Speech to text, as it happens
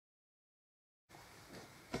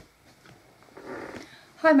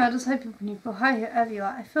Hi Madals, hi people, hi whoever you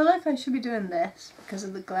are. I feel like I should be doing this because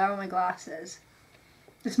of the glare on my glasses.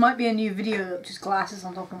 This might be a new video of just glasses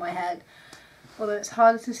on top of my head, although it's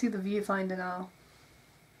harder to see the viewfinder now.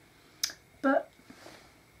 But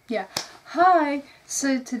yeah, hi!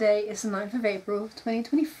 So today is the 9th of April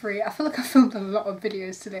 2023. I feel like I filmed a lot of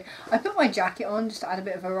videos today. I put my jacket on just to add a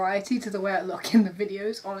bit of variety to the way I look in the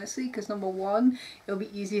videos, honestly, because number one, it'll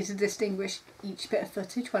be easier to distinguish each bit of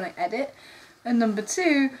footage when I edit. And number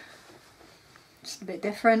two, just a bit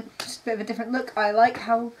different, just a bit of a different look. I like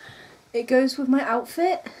how it goes with my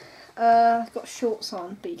outfit. I've got shorts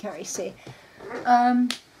on, but you can't really see.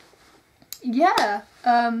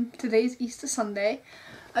 Today's Easter Sunday.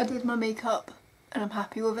 I did my makeup and I'm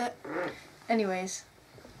happy with it. Anyways,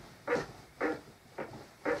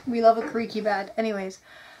 we love a creaky bed. Anyways,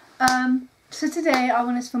 so today I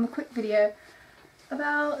wanted to film a quick video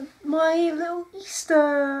about my little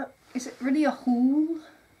Easter, is it really a haul?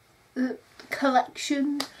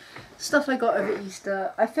 Collection? Stuff I got over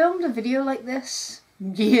Easter. I filmed a video like this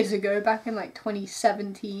years ago, back in like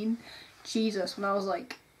 2017. Jesus, when I was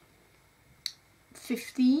like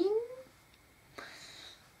 15?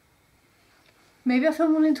 Maybe I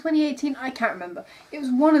filmed one in 2018, I can't remember. It was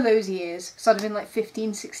one of those years, so I'd have been like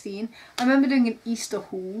 15, 16. I remember doing an Easter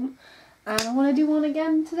haul, and I want to do one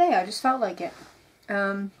again today. I just felt like it.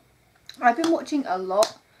 I've been watching a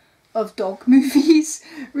lot of dog movies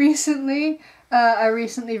recently. I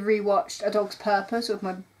recently rewatched A Dog's Purpose with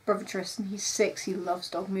my brother Tristan. He's 6, he loves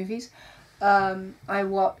dog movies. I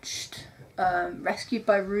watched Rescued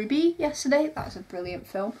by Ruby yesterday. That's a brilliant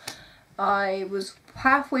film. I was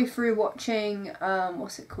halfway through watching,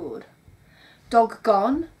 what's it called? Dog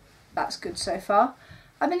Gone. That's good so far.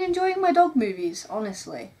 I've been enjoying my dog movies,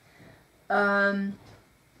 honestly. I've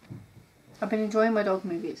been enjoying my dog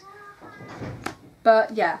movies.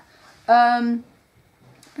 But yeah, I'm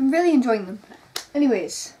really enjoying them.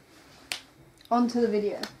 Anyways, on to the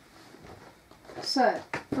video. So,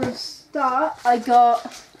 for a start, I got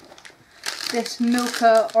this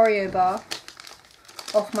Milka Oreo bar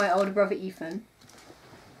off my older brother Ethan.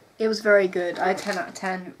 It was very good. I 10 out of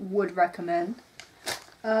 10 would recommend.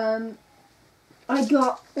 I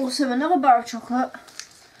got also another bar of chocolate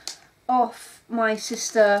off my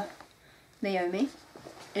sister Naomi.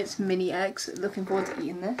 It's mini eggs. Looking forward to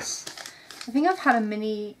eating this. I think I've had a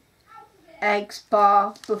mini eggs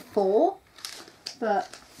bar before, but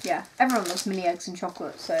yeah, everyone loves mini eggs and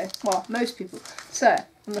chocolate, so, well, most people. So,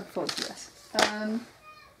 I'm looking forward to this.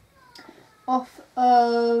 Off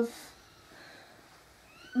of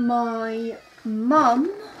my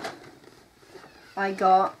mum, I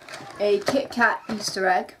got a Kit Kat Easter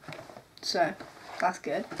egg, so that's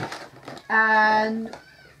good. And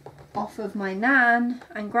off of my nan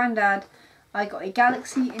and granddad, I got a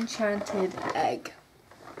Galaxy Enchanted egg,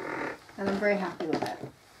 and I'm very happy with it.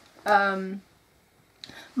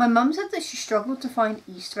 My mum said that she struggled to find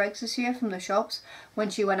Easter eggs this year from the shops. When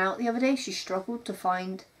she went out the other day, she struggled to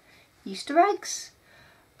find Easter eggs.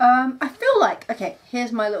 I feel like, okay,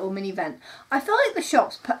 here's my little mini vent. I feel like the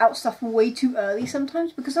shops put out stuff way too early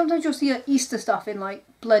sometimes, because sometimes you'll see Easter stuff in like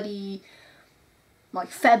bloody like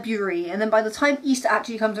February, and then by the time Easter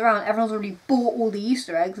actually comes around, everyone's already bought all the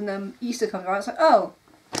Easter eggs, and then Easter comes around, it's like, oh,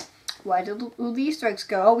 where did all the Easter eggs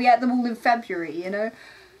go? Oh, we ate them all in February, you know?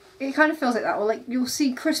 It kind of feels like that. Or like, you'll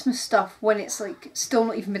see Christmas stuff when it's like still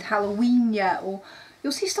not even mid-Halloween yet, or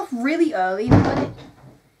you'll see stuff really early, and then it...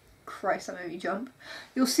 Christ, that made me jump.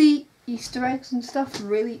 You'll see Easter eggs and stuff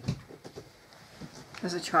really...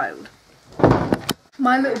 as a child.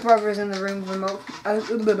 My little brother is in the room with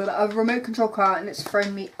a remote control car, and it's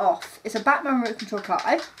thrown me off. It's a Batman remote control car.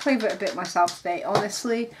 I've played with it a bit myself today,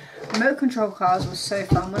 honestly. Remote control cars was so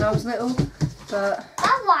fun when I was little, but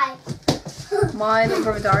my little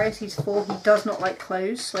brother Darius, he's 4, he does not like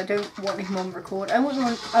clothes, so I don't want him on record. I wouldn't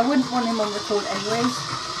want him on record anyways,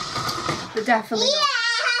 but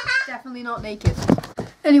definitely not naked.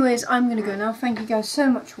 Anyways, I'm going to go now. Thank you guys so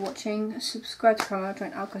much for watching. Subscribe to the channel,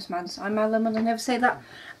 join Madals. I'm Madalada Munden, never say that.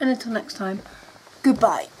 And until next time,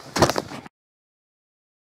 goodbye.